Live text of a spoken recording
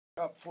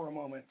up for a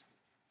moment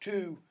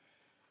to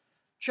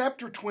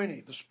chapter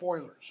 20, the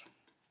spoilers.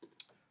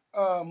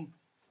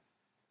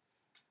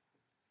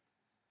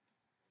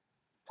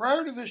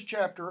 Prior to this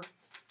chapter,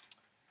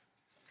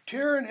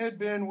 Taran had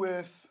been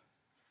with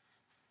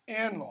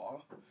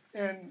ENGL,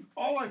 and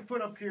all I've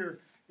put up here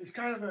is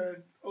kind of a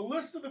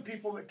list of the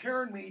people that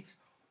Taran meets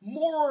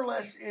more or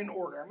less in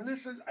order. I mean,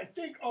 this is, I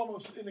think,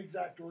 almost in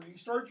exact order. He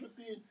starts with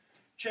the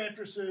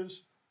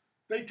enchantresses.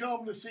 They tell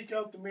him to seek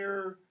out the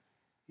mirror.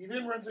 He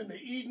then runs into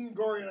Eden,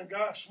 Gorian, and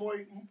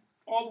Smoit,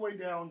 all the way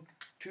down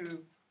to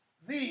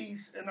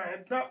these. And I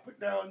have not put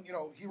down,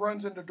 he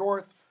runs into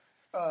Dorth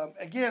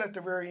again at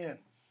the very end.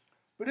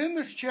 But in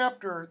this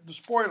chapter, the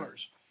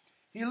spoilers,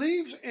 he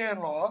leaves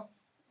ENGL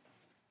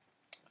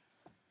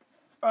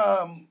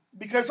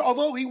because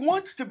although he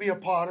wants to be a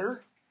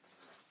potter,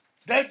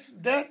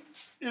 that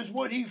is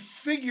what he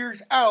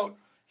figures out.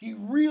 He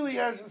really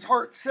has his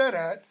heart set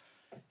at.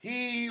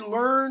 He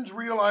learns,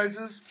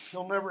 realizes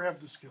he'll never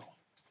have the skill.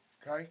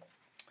 Okay?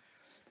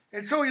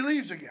 And so he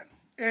leaves again.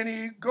 And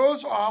he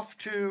goes off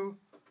to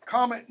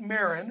Comet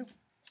Marin.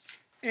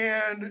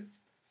 And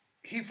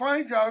he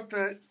finds out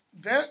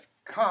that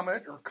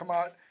comet, or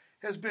comet,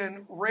 has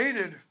been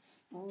raided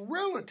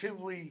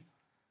relatively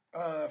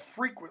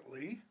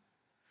frequently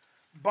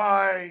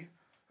by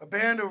a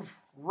band of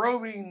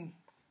roving,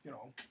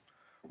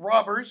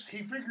 robbers.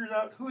 He figures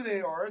out who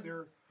they are.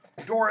 They're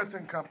Dorth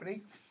and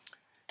company.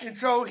 And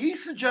so he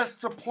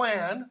suggests a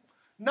plan,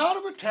 not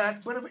of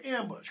attack, but of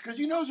ambush, because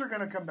he knows they're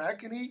going to come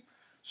back, and he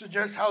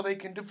suggests how they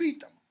can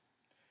defeat them.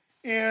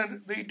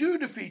 And they do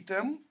defeat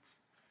them.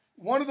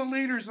 One of the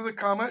leaders of the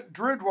comet,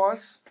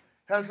 Dridwas,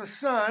 has a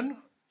son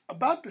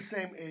about the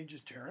same age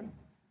as Taran,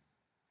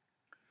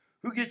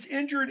 who gets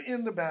injured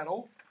in the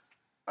battle.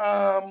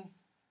 And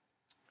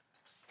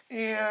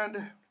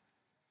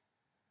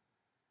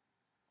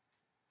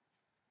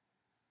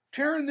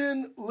Taran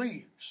then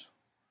leaves.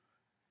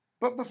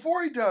 But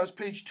before he does,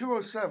 page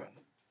 207,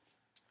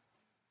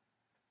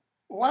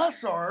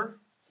 Lassar,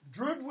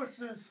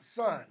 Drudwas's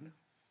son,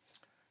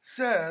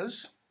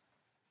 says,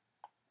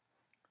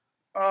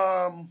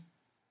 to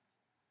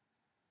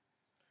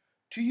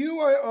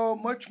you I owe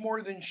much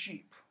more than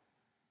sheep.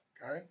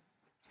 Okay?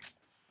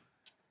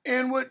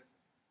 And what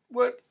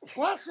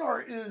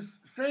Lassar is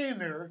saying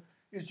there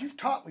is, you've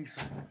taught me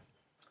something.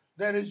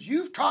 That is,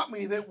 you've taught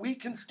me that we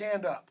can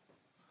stand up.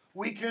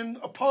 We can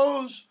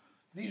oppose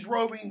these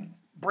roving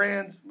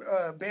bands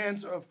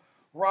of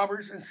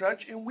robbers and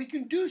such, and we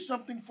can do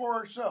something for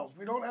ourselves.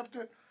 We don't have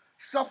to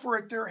suffer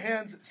at their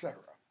hands, etc.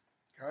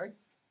 Okay?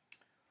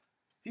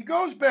 He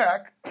goes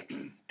back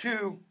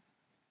to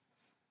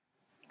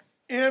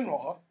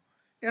ENGL,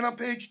 and on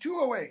page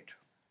 208,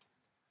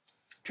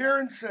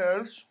 Taran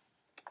says,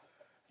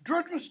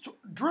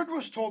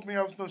 Drudwas told me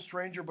I was no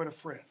stranger but a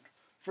friend.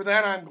 For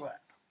that I'm glad.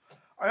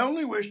 I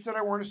only wish that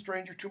I weren't a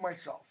stranger to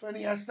myself. And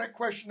he asked that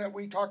question that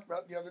we talked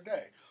about the other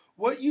day.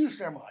 What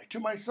use am I? To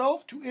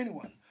myself? To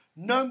anyone?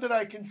 None that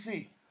I can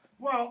see.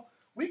 Well,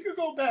 we could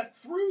go back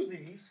through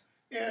these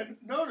and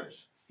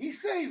notice he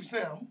saves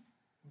them.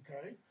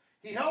 Okay?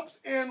 He helps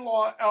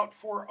ENGL out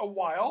for a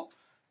while.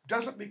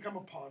 Doesn't become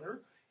a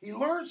potter. He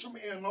learns from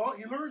ENGL.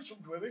 He learns from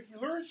Dwivik. He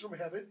learns from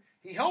Hevet.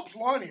 He helps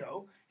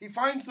Lanio. He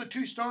finds the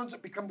two stones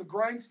that become the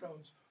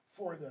grindstones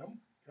for them.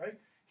 Okay?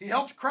 He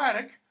helps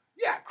Craddock.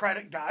 Yeah,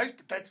 Craddock dies,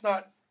 but that's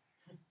not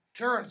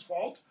Taran's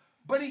fault.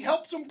 But he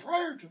helps him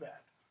prior to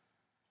that.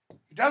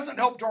 He doesn't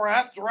help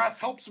Dorath. Dorath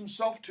helps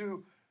himself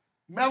to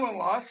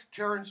Melanlos,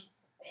 Taran's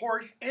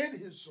horse and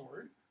his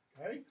sword.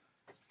 Okay?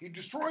 He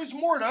destroys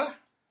Morda,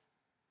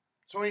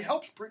 so he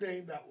helps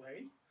Prydain that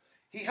way.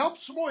 He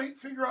helps Smoit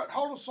figure out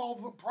how to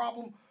solve the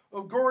problem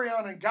of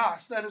Gorian and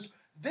Gas. That is,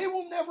 they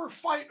will never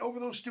fight over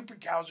those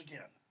stupid cows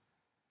again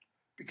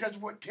because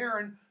of what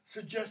Taran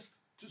suggests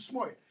to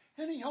Smoit.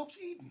 And he helps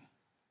Eden.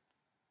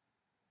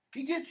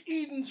 He gets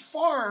Eden's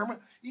farm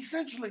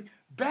essentially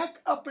back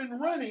up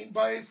and running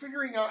by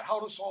figuring out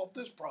how to solve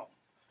this problem.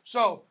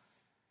 So,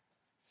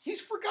 he's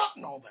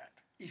forgotten all that,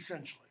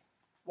 essentially.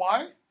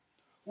 Why?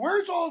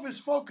 Where's all of his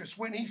focus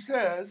when he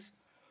says,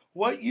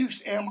 what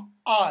use am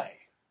I?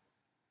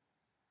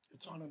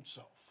 It's on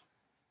himself.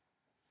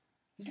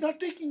 He's not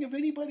thinking of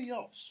anybody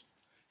else.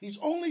 He's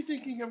only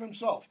thinking of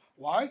himself.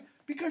 Why?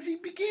 Because he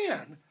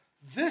began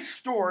this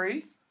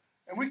story,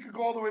 and we could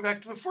go all the way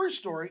back to the first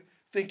story,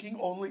 thinking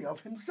only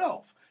of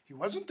himself. He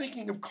wasn't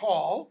thinking of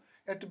Call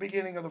at the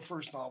beginning of the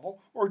first novel,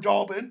 or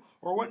Dalbin,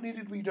 or what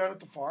needed to be done at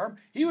the farm.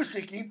 He was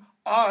thinking,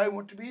 I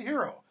want to be a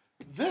hero.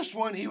 This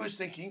one, he was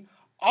thinking,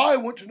 I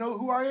want to know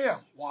who I am.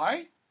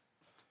 Why?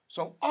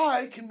 So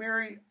I can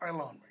marry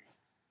Eilonwy.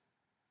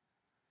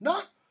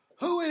 Not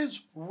who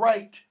is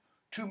right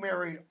to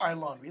marry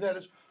Eilonwy. That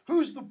is,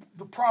 who's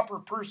the proper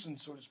person,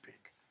 so to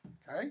speak.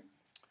 Okay?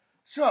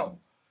 So,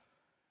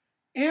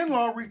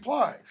 ENGL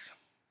replies,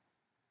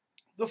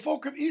 the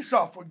folk of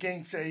Aesop would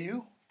gainsay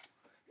you,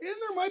 and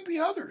there might be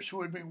others who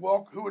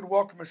would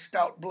welcome a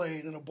stout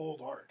blade and a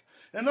bold heart.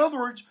 In other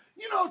words,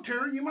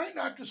 Taran, you might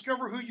not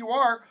discover who you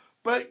are,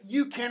 but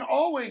you can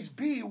always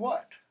be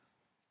what?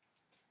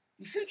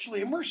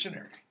 essentially a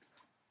mercenary,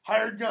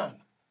 hired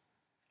gun.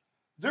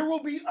 There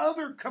will be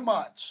other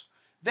kamats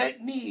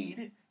that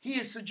need, he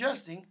is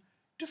suggesting,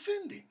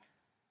 defending.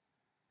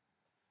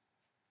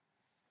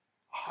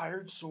 A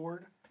hired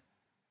sword.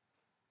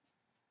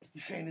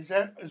 He's saying, is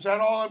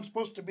that all I'm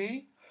supposed to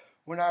be?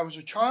 When I was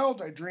a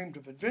child, I dreamed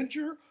of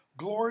adventure,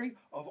 glory,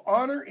 of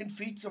honor, and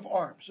feats of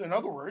arms. In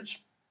other words,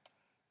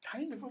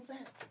 kind of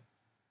that.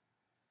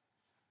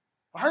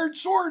 A hired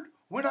sword,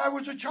 when I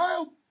was a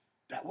child,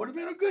 that would have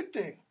been a good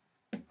thing.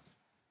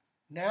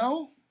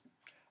 Now,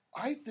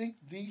 I think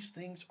these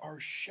things are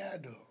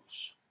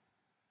shadows.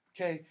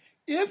 Okay,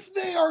 if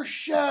they are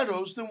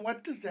shadows, then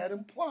what does that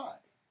imply?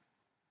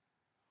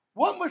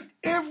 What must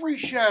every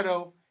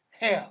shadow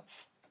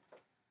have?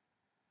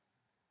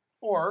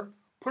 Or,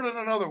 put it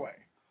another way,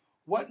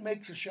 what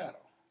makes a shadow?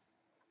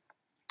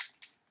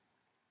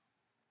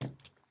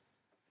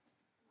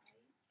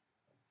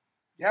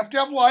 You have to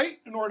have light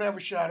in order to have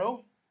a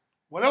shadow.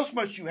 What else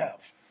must you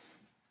have?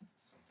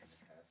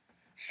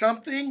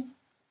 Something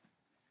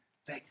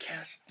that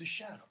casts the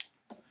shadow.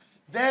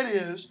 That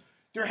is,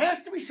 there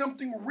has to be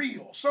something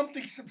real,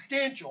 something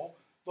substantial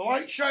the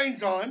light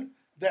shines on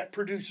that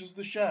produces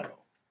the shadow.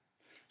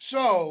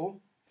 So,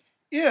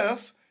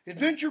 if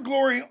adventure,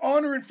 glory,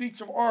 honor, and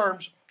feats of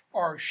arms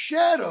are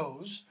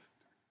shadows,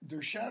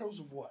 they're shadows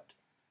of what?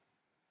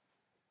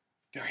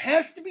 There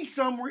has to be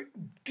some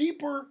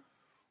deeper,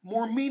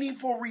 more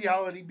meaningful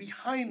reality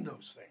behind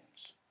those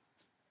things.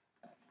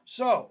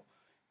 So,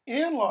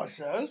 in-law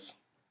says,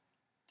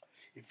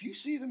 if you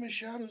see them as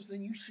shadows,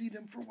 then you see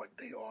them for what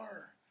they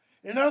are.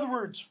 In other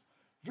words,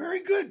 very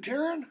good,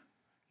 Taran.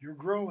 You're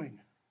growing.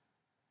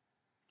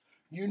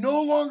 You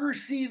no longer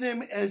see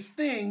them as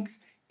things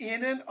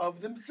in and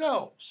of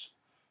themselves.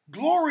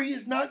 Glory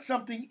is not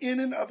something in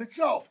and of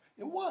itself.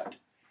 It what?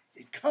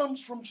 It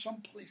comes from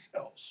someplace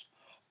else.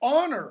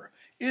 Honor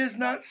is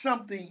not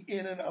something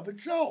in and of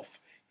itself.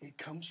 It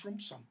comes from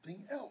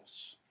something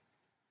else.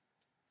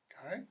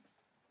 Okay?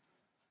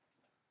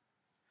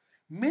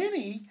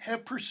 Many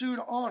have pursued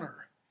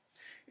honor,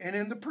 and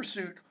in the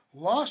pursuit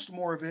lost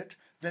more of it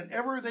than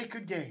ever they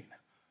could gain.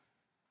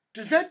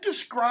 Does that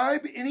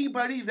describe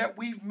anybody that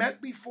we've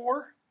met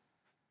before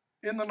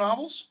in the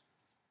novels?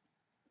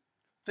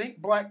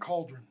 Think Black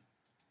Cauldron.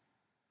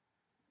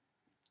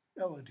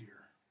 Eladir.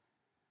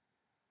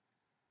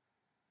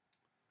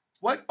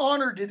 What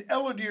honor did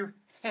Eladir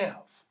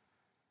have?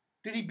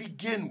 Did he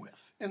begin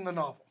with in the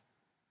novel?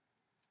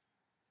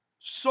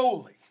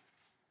 Solely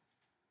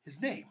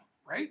his name,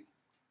 right?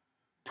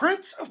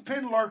 Prince of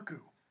Penlarku.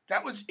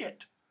 That was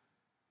it.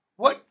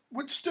 What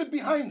stood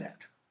behind that?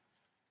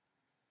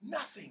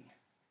 Nothing.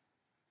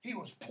 He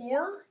was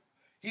poor.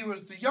 He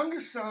was the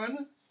youngest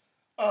son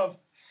of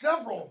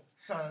several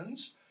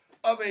sons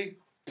of a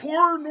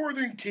poor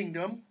northern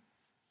kingdom.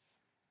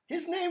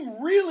 His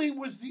name really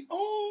was the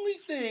only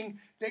thing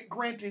that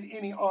granted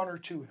any honor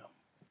to him.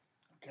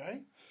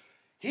 Okay?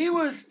 He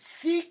was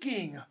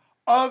seeking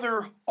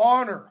other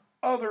honor,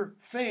 other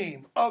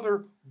fame,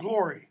 other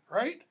glory,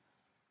 right?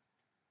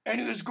 And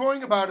he was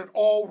going about it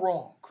all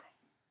wrong.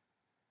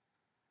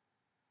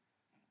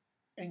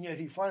 And yet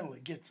he finally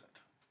gets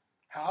it.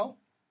 How?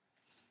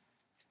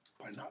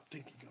 By not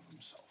thinking of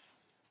himself.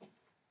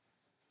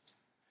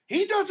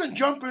 He doesn't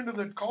jump into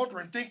the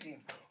cauldron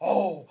thinking,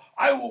 oh,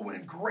 I will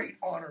win great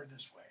honor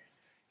this way.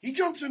 He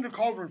jumps into the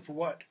cauldron for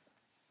what?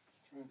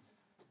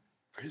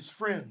 For his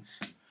friends.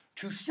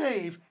 To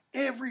save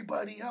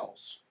everybody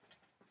else.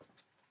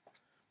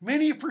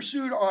 Many have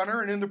pursued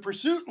honor, and in the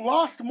pursuit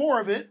lost more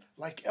of it,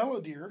 like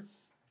Eladir,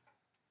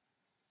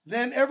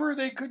 than ever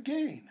they could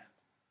gain.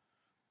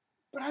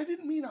 But I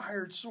didn't mean a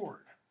hired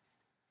sword.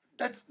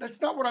 That's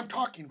not what I'm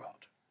talking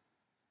about.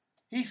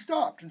 He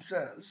stopped and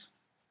says,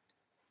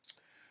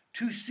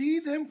 to see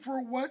them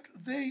for what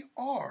they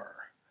are.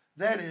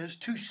 That is,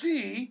 to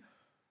see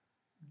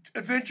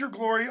adventure,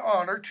 glory,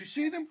 honor, to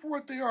see them for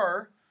what they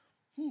are,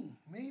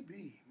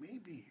 maybe,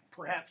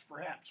 perhaps,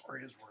 are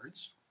his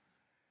words.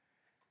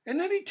 And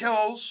then he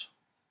tells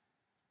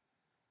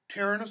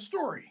Taran a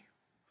story.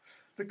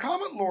 The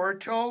Comet lore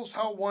tells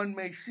how one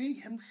may see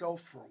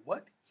himself for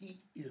what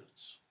he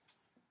is.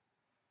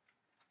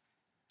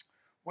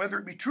 Whether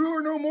it be true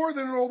or no more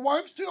than an old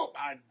wives' tale,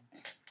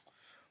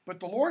 but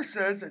the lore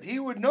says that he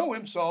would know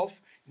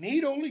himself,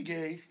 need only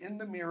gaze in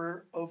the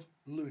mirror of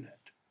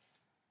Lunet.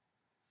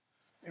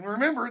 And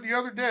remember the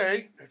other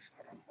day, that's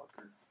not a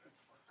marker,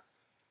 that's a marker.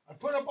 I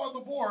put up on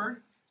the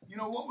board,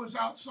 what was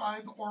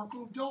outside the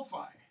Oracle of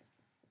Delphi.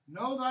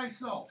 Know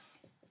thyself.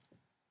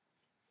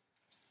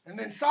 And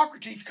then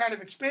Socrates kind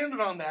of expanded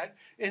on that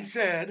and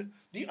said,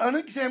 the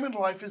unexamined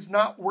life is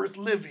not worth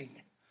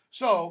living.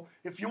 So,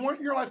 if you want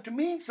your life to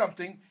mean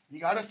something, you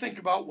got to think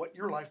about what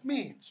your life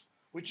means,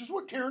 which is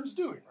what Taran's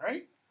doing,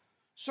 right?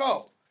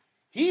 So,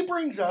 he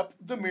brings up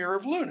the mirror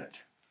of Lunet.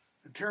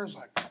 And Taran's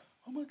like,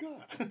 oh my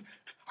God,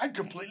 I'd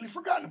completely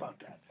forgotten about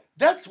that.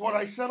 That's what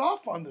I set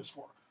off on this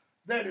for.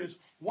 That is,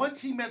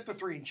 once he met the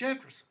three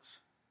enchantresses.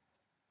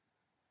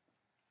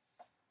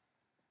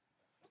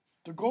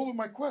 The goal of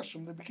my quest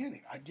from the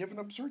beginning, I'd given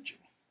up searching.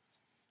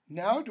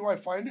 Now do I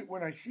find it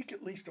when I seek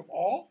it least of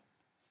all?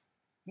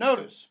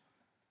 Notice,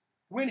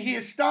 when he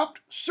has stopped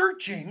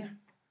searching,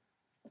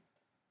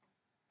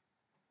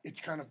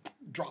 it's kind of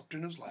dropped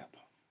in his lap.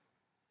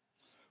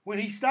 When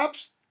he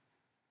stops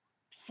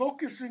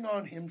focusing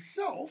on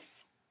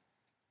himself,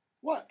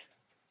 what?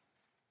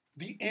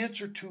 The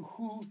answer to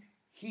who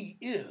he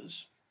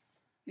is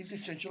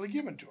essentially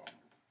given to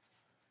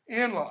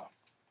him. ENGL,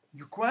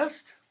 your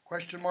quest?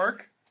 Question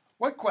mark.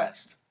 What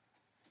quest?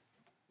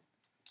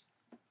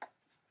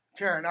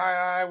 Taran,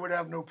 I would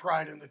have no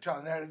pride in the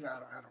tongue. I don't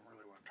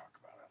really want to talk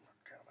about it.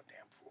 I'm kind of a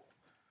damn fool.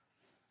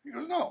 He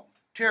goes, no.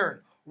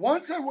 Taran,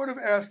 once I would have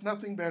asked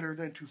nothing better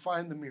than to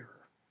find the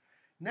mirror.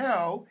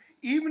 Now,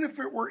 even if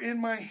it were in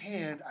my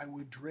hand, I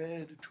would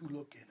dread to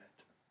look in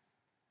it.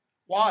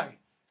 Why?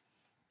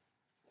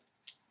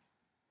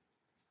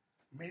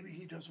 Maybe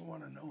he doesn't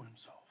want to know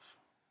himself.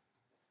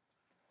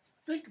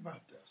 Think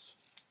about this.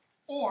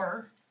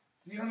 Or,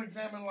 the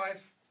unexamined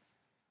life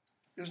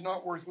is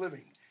not worth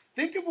living.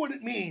 Think of what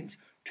it means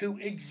to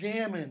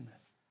examine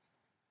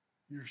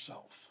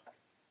yourself.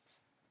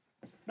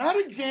 Not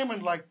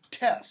examine like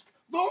test,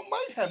 though it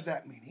might have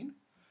that meaning,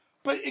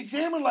 but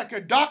examine like a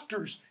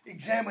doctor's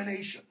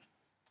examination.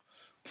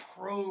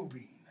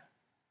 Probing.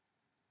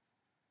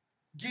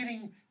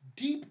 Getting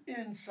deep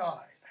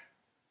inside.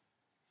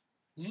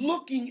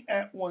 Looking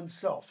at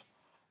oneself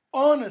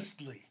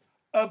honestly,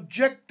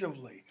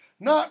 objectively,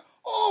 not,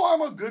 oh,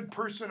 I'm a good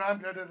person, I'm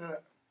da da da.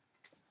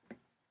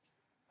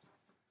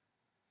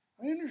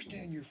 I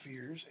understand your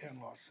fears,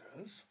 ENGL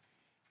says.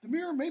 The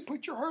mirror may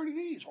put your heart at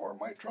ease, or it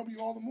might trouble you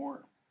all the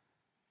more.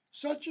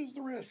 Such is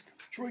the risk.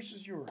 Choice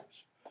is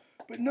yours.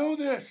 But know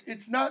this,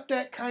 it's not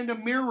that kind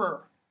of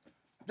mirror.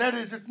 That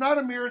is, it's not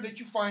a mirror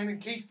that you find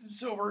encased in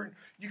silver and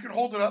you can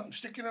hold it up and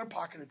stick it in a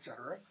pocket,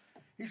 etc.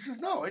 He says,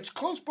 no, it's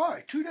close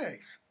by, 2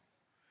 days.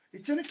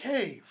 It's in a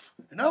cave.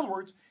 In other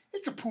words,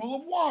 it's a pool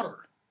of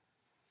water.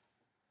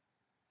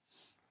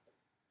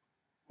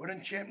 What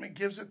enchantment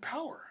gives it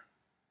power?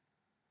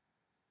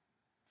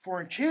 For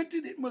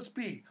enchanted it must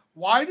be.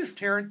 Why does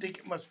Taran think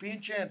it must be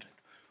enchanted?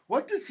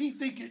 What does he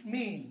think it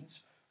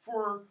means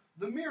for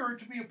the mirror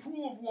to be a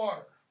pool of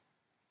water?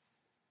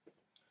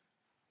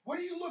 What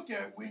do you look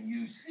at when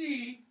you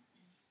see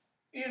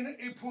in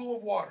a pool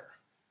of water?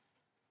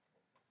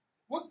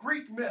 What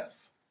Greek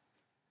myth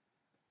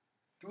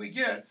do we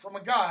get from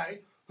a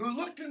guy who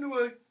looked into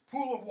a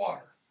pool of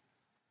water?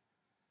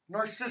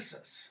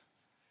 Narcissus.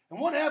 And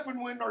what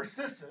happened when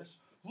Narcissus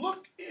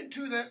looked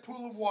into that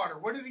pool of water?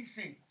 What did he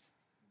see?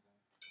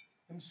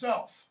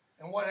 Himself.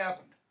 And what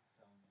happened?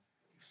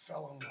 He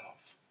fell in love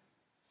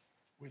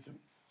with him.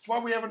 That's why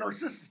we have a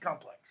Narcissus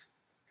complex.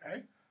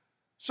 Okay?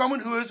 Someone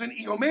who is an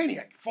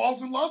egomaniac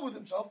falls in love with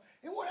himself,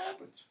 and what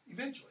happens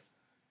eventually?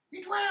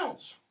 He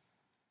drowns.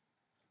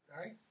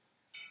 Okay?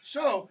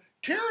 So,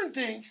 Taran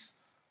thinks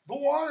the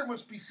water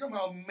must be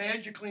somehow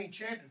magically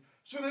enchanted,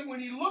 so that when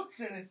he looks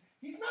in it,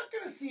 he's not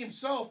going to see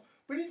himself,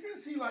 but he's going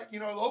to see, like,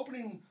 the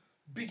opening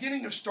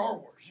beginning of Star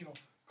Wars.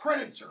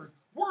 Credits or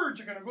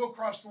words are going to go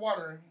across the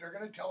water, and they're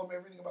going to tell him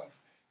everything about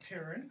it.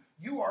 Taran,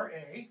 you are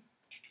a...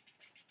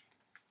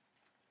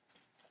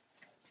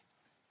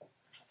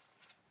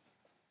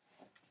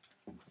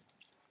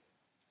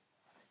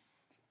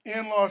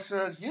 ENGL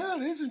says, yeah,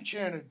 it is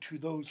enchanted to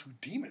those who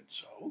deem it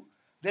so.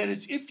 That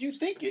is, if you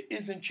think it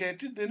is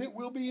enchanted, then it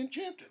will be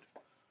enchanted.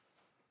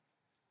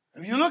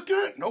 Have you looked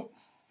at it? Nope.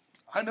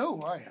 I know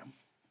who I am.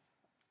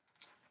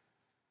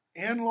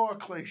 ENGL, a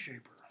clay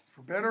shaper.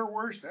 For better or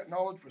worse, that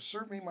knowledge will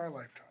serve me my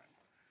lifetime.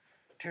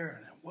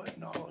 Taran, what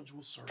knowledge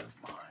will serve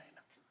mine?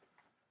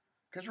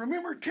 Because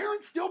remember,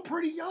 Taran's still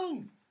pretty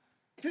young.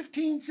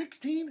 15,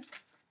 16,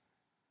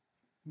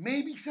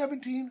 maybe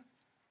 17.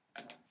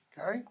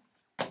 Okay?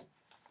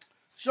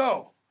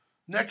 So,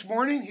 next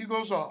morning, he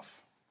goes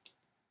off.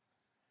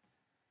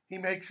 He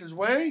makes his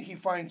way. He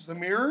finds the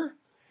mirror.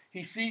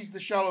 He sees the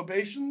shallow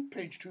basin,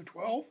 page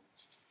 212.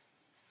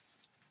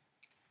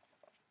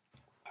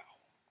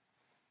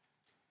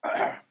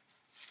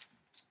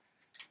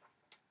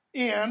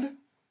 And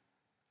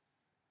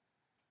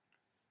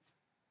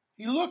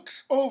he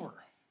looks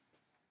over.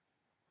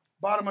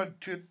 Bottom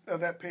of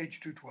that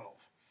page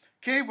 212.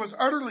 Cave was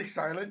utterly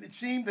silent. It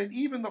seemed that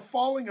even the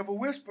falling of a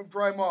wisp of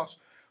dry moss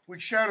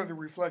would shadow the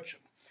reflection.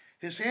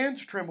 His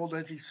hands trembled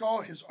as he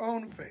saw his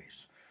own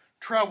face,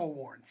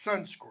 travel-worn,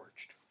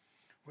 sun-scorched.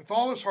 With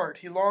all his heart,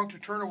 he longed to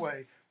turn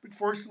away, but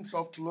forced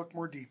himself to look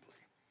more deeply.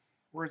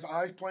 Were his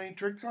eyes playing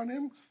tricks on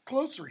him?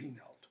 Closer he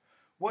knelt.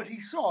 What he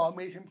saw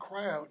made him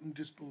cry out in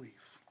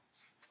disbelief.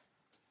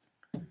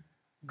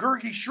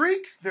 Gurgi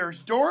shrieks.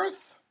 There's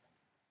Dorth.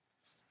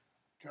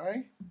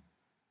 Okay.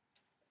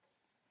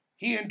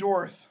 He and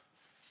Dorth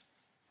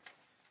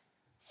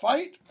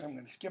fight. I'm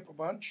going to skip a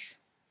bunch.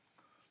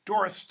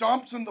 Dorth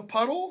stomps in the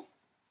puddle.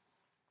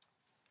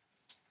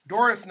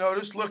 Dorth,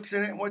 notice, looks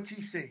in it, and what's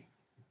he see?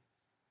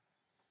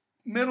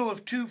 Middle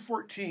of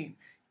 2:14.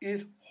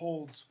 It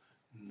holds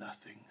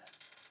nothing.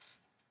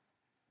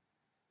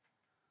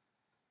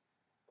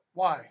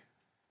 Why?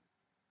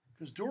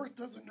 Because Dorth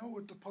doesn't know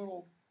what the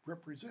puddle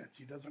represents.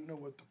 He doesn't know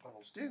what the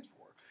puddle stands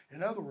for.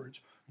 In other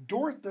words,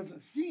 Dorth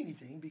doesn't see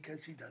anything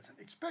because he doesn't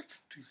expect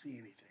to see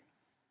anything.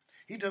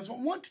 He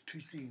doesn't want to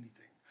see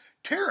anything.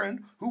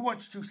 Taran, who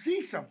wants to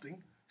see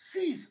something,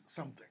 sees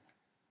something.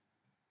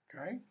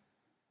 Okay?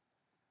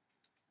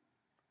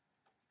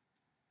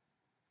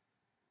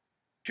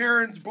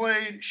 Taran's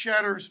blade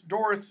shatters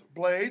Dorth's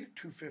blade,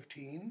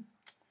 215,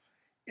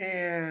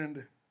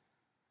 and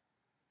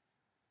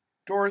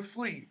Dorth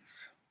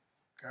flees.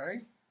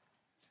 Okay?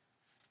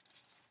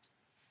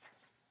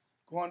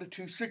 Go on to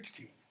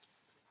 216.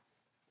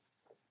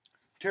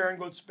 Taran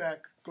goes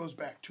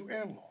back to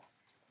Anlaw.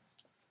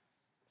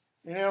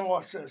 And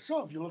Anlaw says,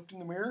 so, have you looked in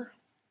the mirror?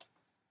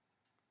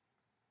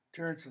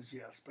 Taran says,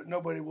 yes, but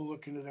nobody will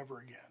look in it ever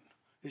again.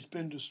 It's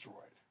been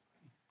destroyed.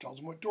 He tells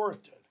him what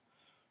Dorth did.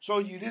 So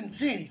you didn't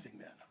see anything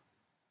then.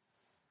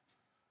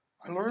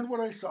 I learned what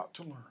I sought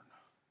to learn.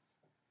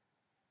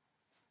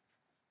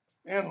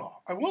 Anlaw,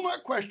 I will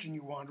not question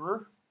you,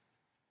 wanderer,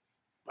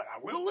 but I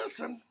will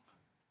listen.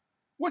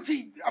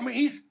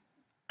 He's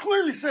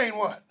clearly saying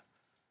what?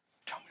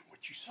 Tell me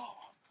what you saw.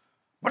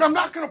 But I'm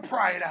not going to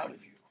pry it out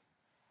of you.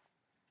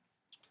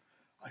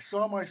 I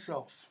saw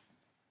myself.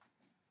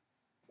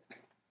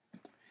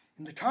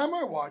 In the time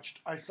I watched,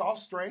 I saw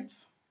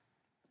strength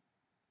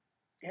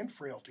and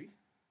frailty,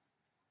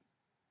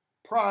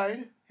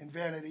 pride and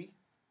vanity,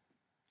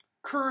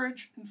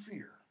 courage and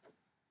fear.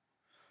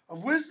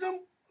 Of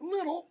wisdom,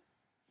 little.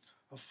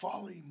 Of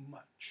folly,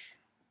 much.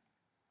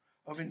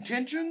 Of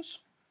intentions,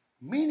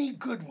 many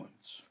good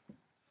ones,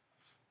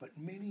 but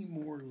many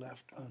more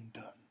left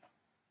undone.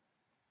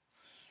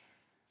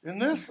 In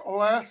this,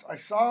 alas, I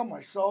saw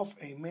myself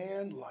a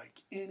man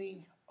like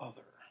any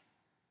other.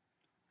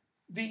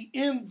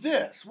 In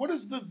this, what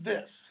is the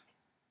this?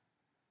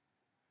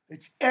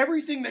 It's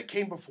everything that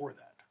came before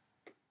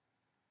that.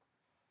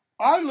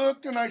 I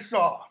looked and I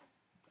saw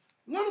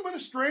a little bit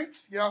of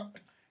strength, yeah,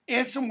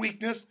 and some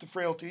weakness, the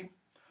frailty.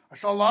 I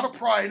saw a lot of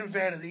pride and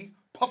vanity,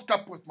 puffed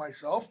up with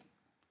myself.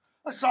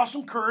 I saw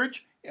some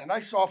courage, and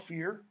I saw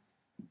fear.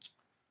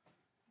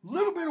 A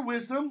little bit of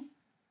wisdom,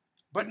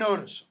 but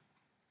notice,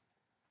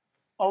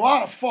 a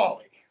lot of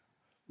folly.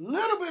 A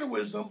little bit of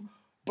wisdom,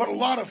 but a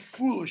lot of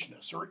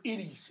foolishness or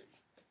idiocy.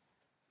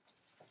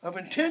 Of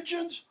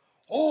intentions,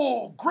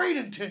 great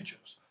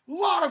intentions. A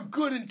lot of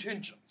good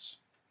intentions.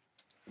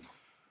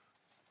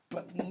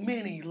 But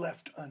many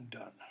left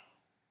undone.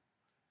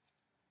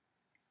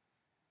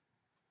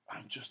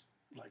 I'm just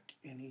like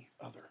any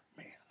other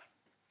man.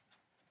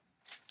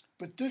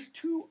 But this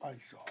too I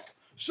saw.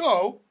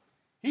 So,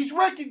 he's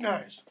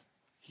recognized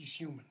he's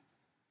human.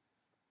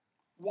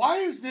 Why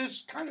is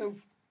this kind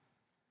of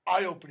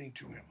eye-opening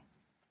to him?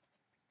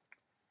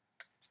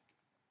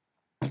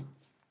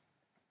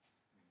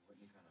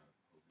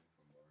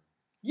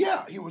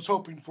 Yeah, he was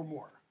hoping for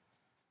more.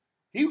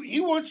 He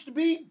wants to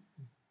be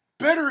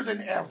better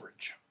than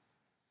average.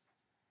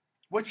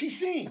 What's he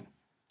seeing?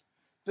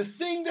 The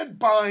thing that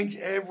binds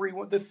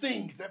everyone, the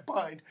things that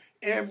bind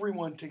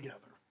everyone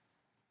together.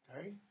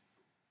 Okay?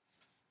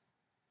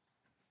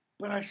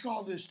 But I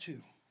saw this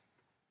too.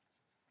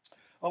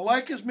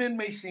 Alike as men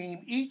may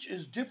seem, each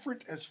is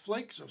different as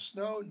flakes of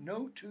snow,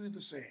 no two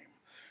the same.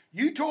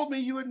 You told me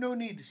you had no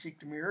need to seek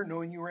the mirror,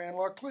 knowing you were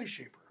Anlaw Clay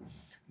Shaper.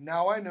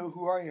 Now I know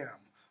who I am,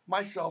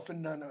 myself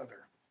and none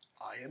other.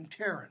 I am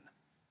Taran.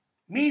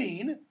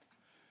 Meaning,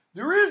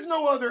 there is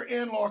no other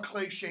Anlaw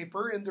Clay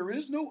Shaper, and there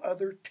is no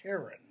other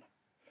Taran.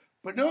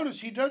 But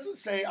notice, he doesn't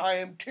say, I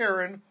am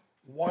Taran,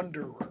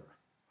 Wanderer,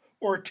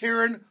 or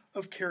Taran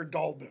of Caer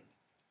Dallben.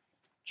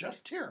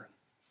 Just Taran.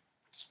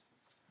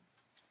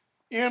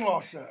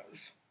 Anlaw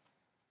says,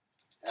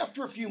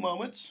 after a few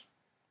moments,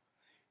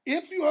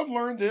 if you have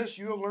learned this,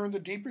 you have learned the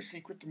deeper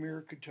secret the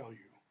mirror could tell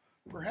you.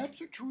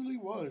 Perhaps it truly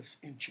was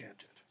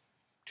enchanted.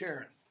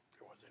 Taran,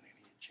 there wasn't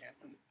any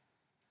enchantment.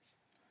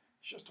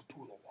 It's just a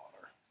pool of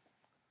water.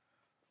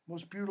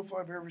 Most beautiful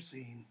I've ever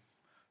seen,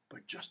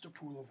 but just a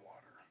pool of water.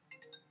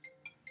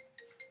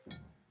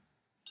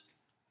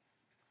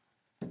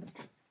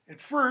 At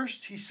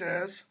first, he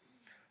says,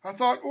 I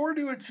thought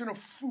Ordu had sent a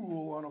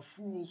fool on a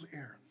fool's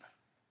errand.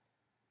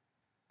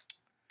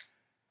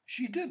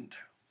 She didn't.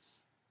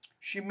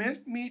 She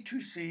meant me to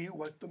see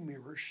what the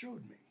mirror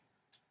showed me.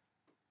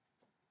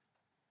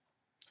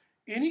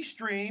 Any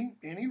stream,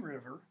 any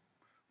river,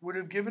 would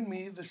have given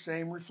me the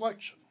same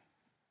reflection.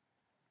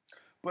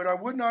 But I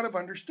would not have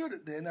understood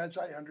it then as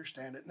I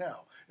understand it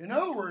now. In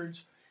other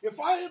words, if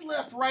I had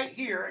left right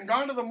here and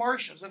gone to the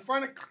marshes and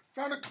found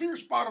a clear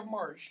spot of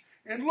marsh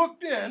and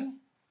looked in,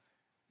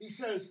 he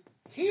says,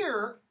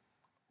 here,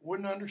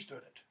 wouldn't have understood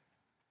it.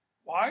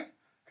 Why?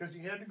 Because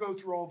he had to go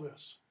through all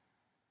this.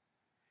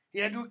 He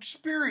had to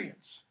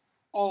experience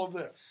all of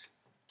this.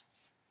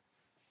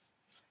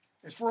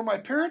 As for my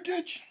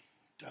parentage,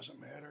 doesn't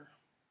matter.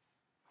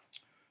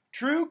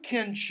 True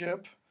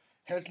kinship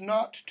has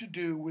not to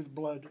do with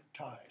blood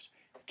ties.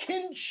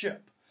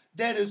 Kinship,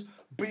 that is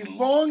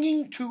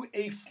belonging to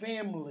a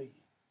family,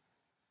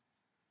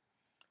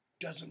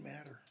 doesn't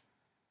matter.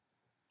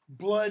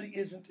 Blood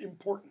isn't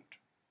important.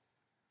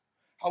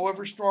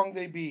 however strong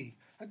they be.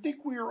 I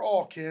think we are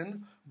all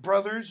kin,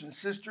 brothers and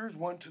sisters,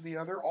 one to the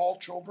other, all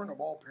children of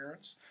all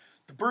parents.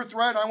 The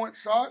birthright I once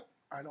sought,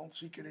 I don't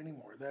seek it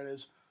anymore. That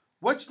is,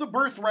 what's the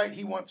birthright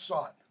he once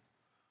sought?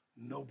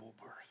 Noble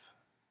birth.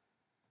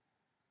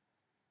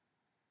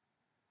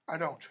 I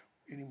don't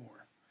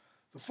anymore.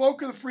 The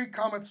folk of the free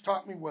comets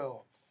taught me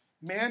well.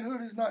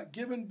 Manhood is not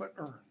given but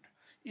earned.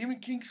 Even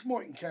King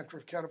Smoit in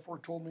Cantref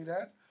Cataphor told me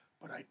that,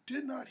 but I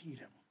did not heed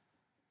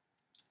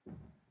him.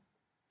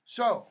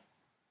 So,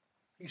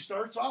 he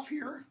starts off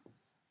here.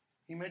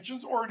 He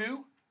mentions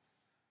Ordu,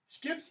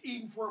 skips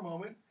Eden for a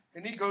moment,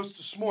 and he goes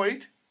to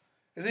Smoit,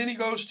 and then he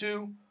goes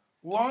to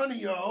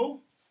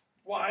Lanio.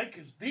 Why?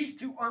 Because these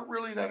two aren't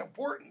really that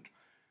important.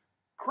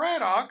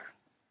 Craddock,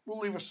 we'll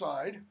leave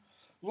aside.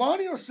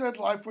 Lanio said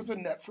life was a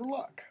net for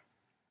luck.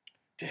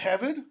 To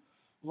Hevid,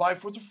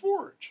 life was a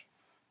forge.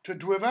 To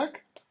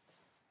Dwivek,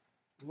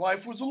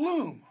 life was a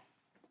loom.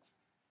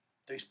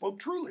 They spoke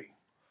truly,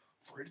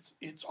 for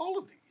it's all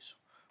of these.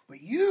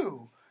 But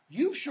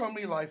you've shown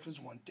me life as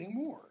one thing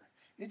more.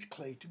 It's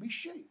clay to be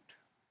shaped,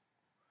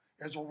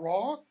 as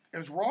raw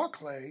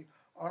clay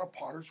on a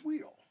potter's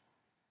wheel.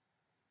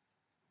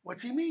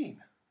 What's he mean?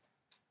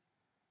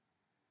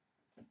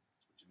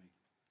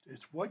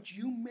 It's what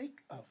you make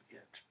of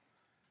it.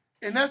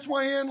 And that's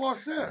why ENGL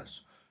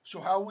says,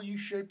 so how will you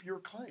shape your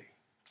clay?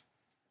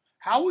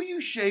 How will you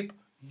shape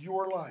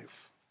your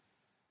life?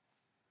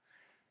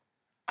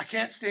 I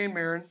can't stay in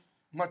Marin,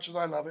 much as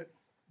I love it.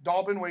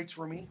 Dalbin waits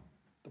for me,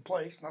 the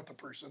place, not the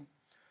person.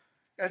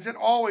 As it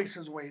always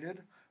has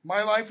waited,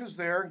 my life is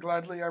there, and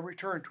gladly I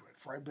return to it,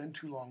 for I've been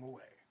too long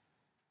away.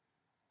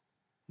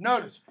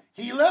 Notice,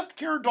 he left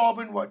Caer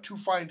Dallben, what, to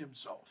find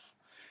himself.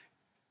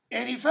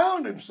 And he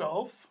found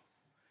himself,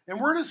 and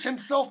where does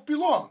himself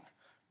belong?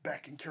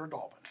 Back in Caer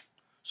Dallben.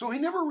 So he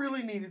never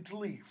really needed to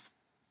leave.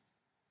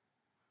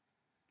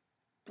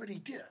 But he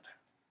did,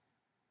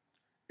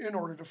 in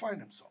order to find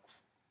himself.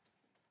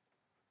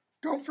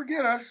 Don't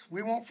forget us,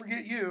 we won't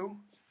forget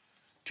you.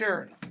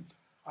 Taran,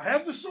 I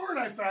have the sword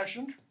I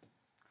fashioned,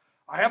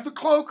 I have the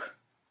cloak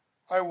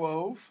I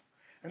wove,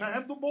 and I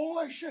have the bowl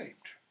I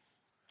shaped.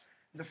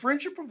 In the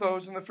friendship of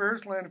those in the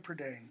fairest land of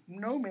Prydain,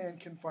 no man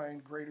can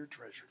find greater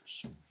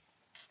treasures.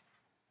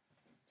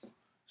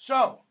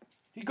 So,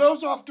 he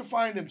goes off to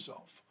find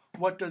himself.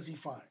 What does he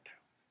find?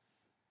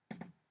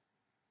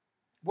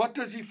 What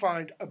does he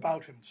find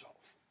about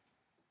himself?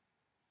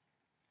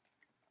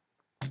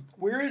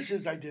 Where is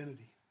his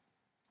identity?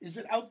 Is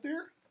it out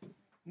there?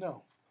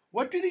 No.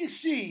 What did he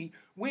see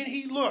when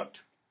he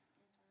looked?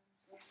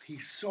 He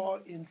saw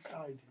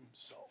inside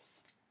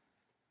himself.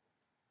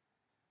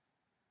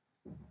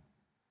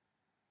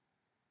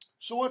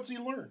 So what's he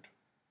learned?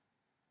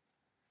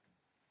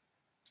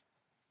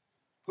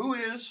 Who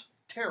is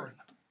Taran?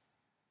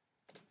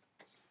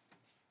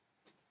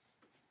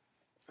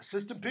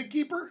 Assistant pig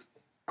keeper?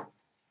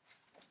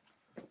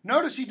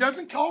 Notice he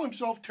doesn't call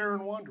himself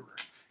Taran Wanderer.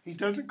 He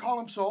doesn't call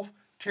himself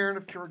Taran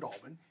of Caer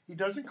Dallben. He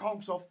doesn't call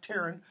himself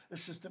Taran,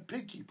 assistant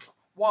pig keeper.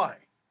 Why?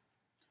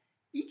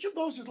 Each of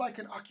those is like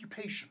an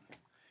occupation.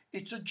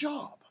 It's a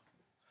job.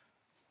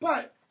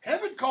 But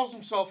Hevid calls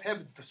himself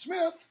Hevid the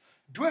smith,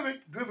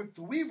 Dwivek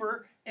the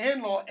weaver,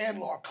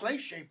 Anlaw clay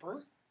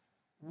shaper.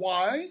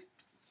 Why?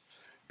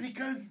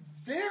 Because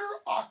their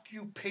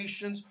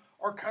occupations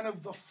are kind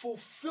of the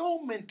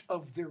fulfillment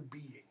of their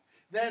being.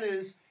 That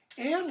is,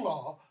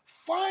 Anlaw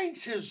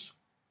finds his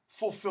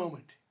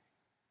fulfillment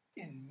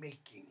in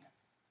making.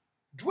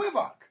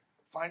 Dwivek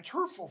finds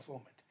her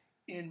fulfillment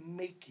in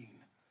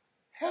making.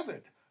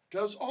 Hevid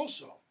does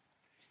also.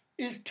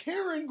 Is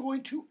Taran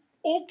going to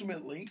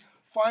ultimately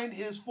find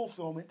his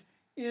fulfillment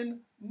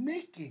in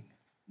making?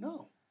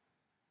 No,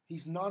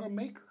 he's not a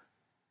maker.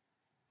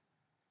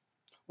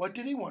 What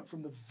did he want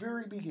from the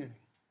very beginning?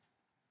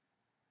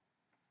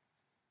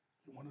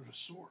 He wanted a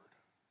sword.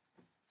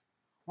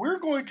 We're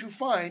going to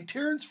find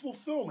Taran's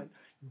fulfillment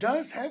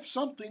does have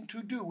something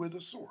to do with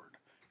a sword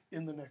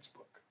in the next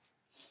book.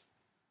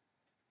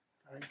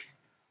 Okay?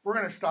 We're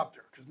going to stop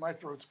there because my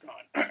throat's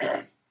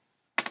gone.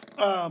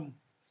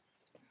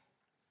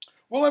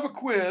 We'll have a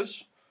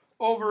quiz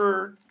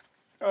over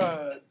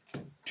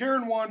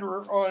Taran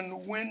Wanderer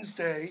on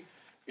Wednesday,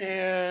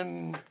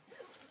 and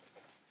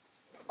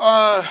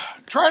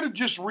try to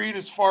just read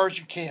as far as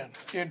you can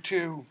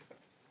into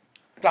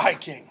the High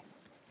King.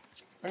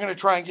 I'm going to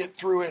try and get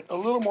through it a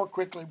little more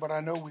quickly, but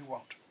I know we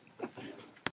won't.